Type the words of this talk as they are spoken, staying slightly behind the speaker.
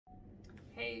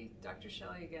Hey, Dr.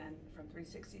 Shelley again from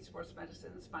 360 Sports Medicine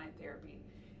and Spine Therapy,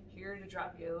 here to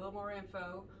drop you a little more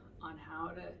info on how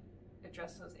to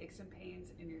address those aches and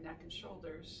pains in your neck and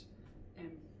shoulders, and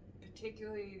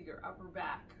particularly your upper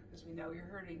back, because we know you're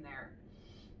hurting there.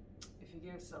 If you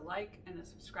give us a like and a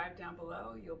subscribe down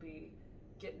below, you'll be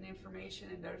getting information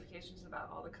and notifications about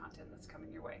all the content that's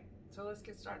coming your way. So let's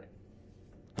get started.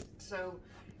 So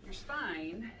your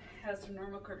spine has a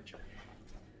normal curvature.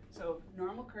 So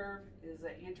normal curve is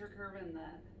an anterior curve in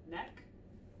the neck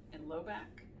and low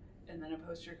back, and then a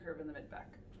posterior curve in the mid back.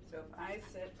 So if I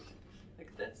sit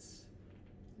like this,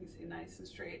 you see nice and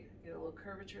straight, get a little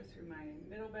curvature through my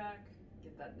middle back,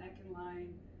 get that neck in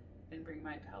line, and bring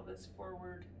my pelvis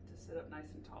forward to sit up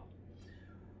nice and tall.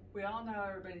 We all know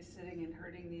everybody's sitting and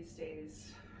hurting these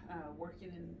days,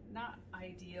 working in not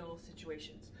ideal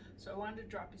situations. So I wanted to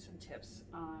drop you some tips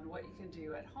on what you can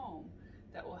do at home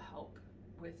that will help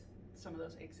with some of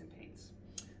those aches and pains.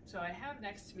 So I have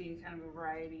next to me kind of a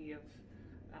variety of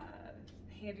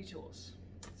handy tools.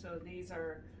 So these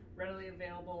are readily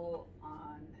available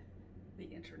on the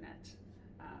internet.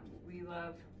 We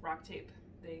love Rock Tape.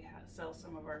 They sell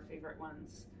some of our favorite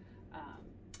ones.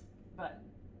 But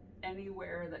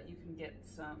anywhere that you can get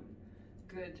some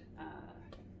good,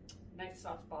 nice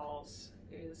soft balls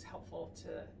is helpful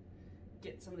to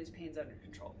get some of these pains under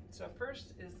control. So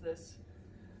first is this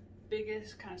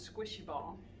biggest kind of squishy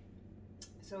ball.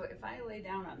 So if I lay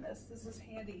down on this, this is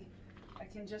handy. I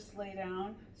can just lay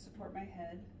down, support my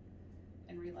head,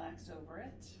 and relax over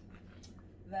it.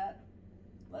 That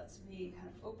lets me kind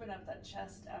of open up that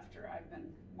chest after I've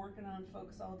been working on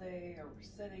focus all day or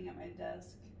sitting at my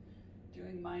desk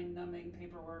doing mind-numbing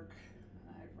paperwork.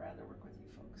 I'd rather work with you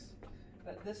folks.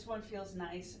 But this one feels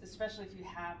nice, especially if you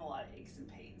have a lot of aches and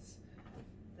pains.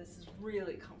 This is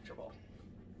really comfortable.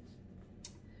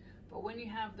 But when you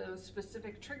have those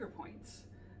specific trigger points,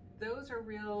 those are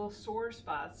real sore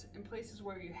spots in places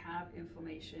where you have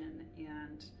inflammation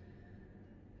and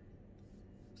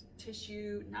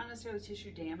tissue, not necessarily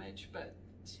tissue damage, but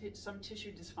some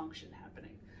tissue dysfunction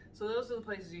happening. So those are the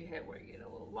places you hit where you get a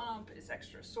little lump, it's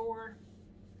extra sore.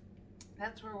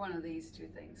 That's where one of these two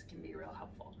things can be real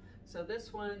helpful. So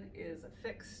this one is a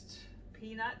fixed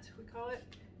peanut, we call it,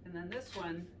 and then this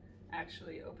one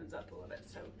actually opens up a little bit.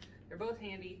 So they're both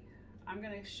handy. I'm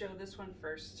going to show this one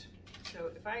first.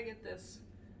 So if I get this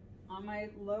on my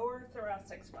lower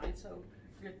thoracic spine, so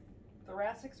your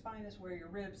thoracic spine is where your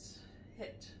ribs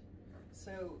hit.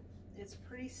 So it's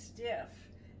pretty stiff,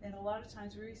 and a lot of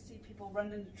times we see people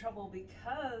run into trouble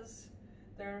because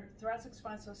their thoracic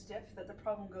spine is so stiff that the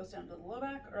problem goes down to the low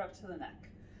back or up to the neck.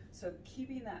 So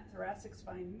keeping that thoracic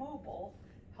spine mobile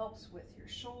helps with your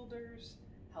shoulders,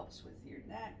 helps with your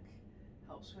neck,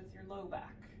 helps with your low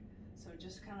back. So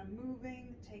just kind of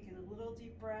moving, taking a little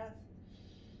deep breath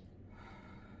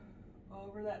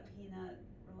over that peanut,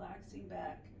 relaxing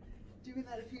back. Doing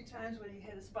that a few times when you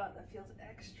hit a spot that feels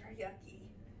extra yucky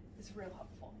is real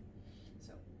helpful.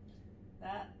 So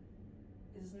that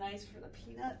is nice for the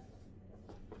peanut.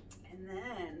 And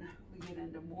then we get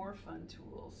into more fun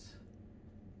tools,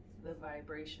 the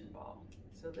vibration ball.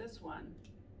 So this one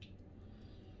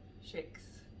shakes.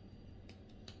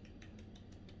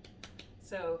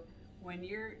 So when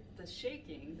the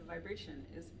shaking, the vibration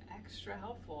is extra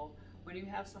helpful when you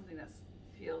have something that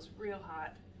feels real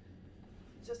hot.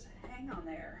 Just hang on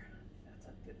there. That's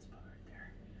a good spot right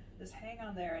there. Just hang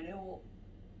on there and it will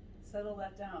settle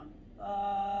that down.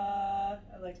 I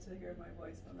like to hear my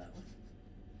voice on that one.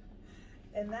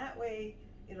 And that way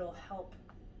it'll help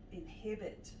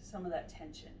inhibit some of that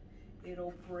tension.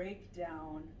 It'll break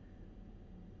down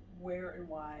where and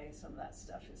why some of that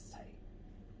stuff is tight.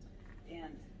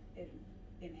 And it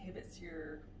inhibits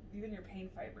even your pain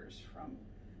fibers from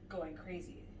going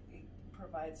crazy. It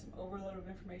provides some overload of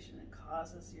information and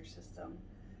causes your system,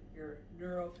 your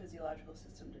neurophysiological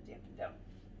system, to dampen down.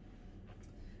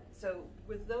 So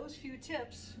with those few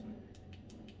tips,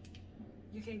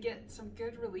 you can get some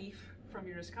good relief from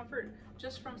your discomfort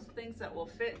just from things that will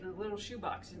fit in a little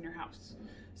shoebox in your house.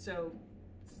 So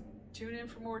tune in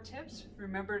for more tips.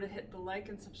 Remember to hit the like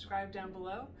and subscribe down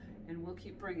below, and we'll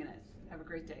keep bringing it. Have a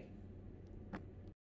great day.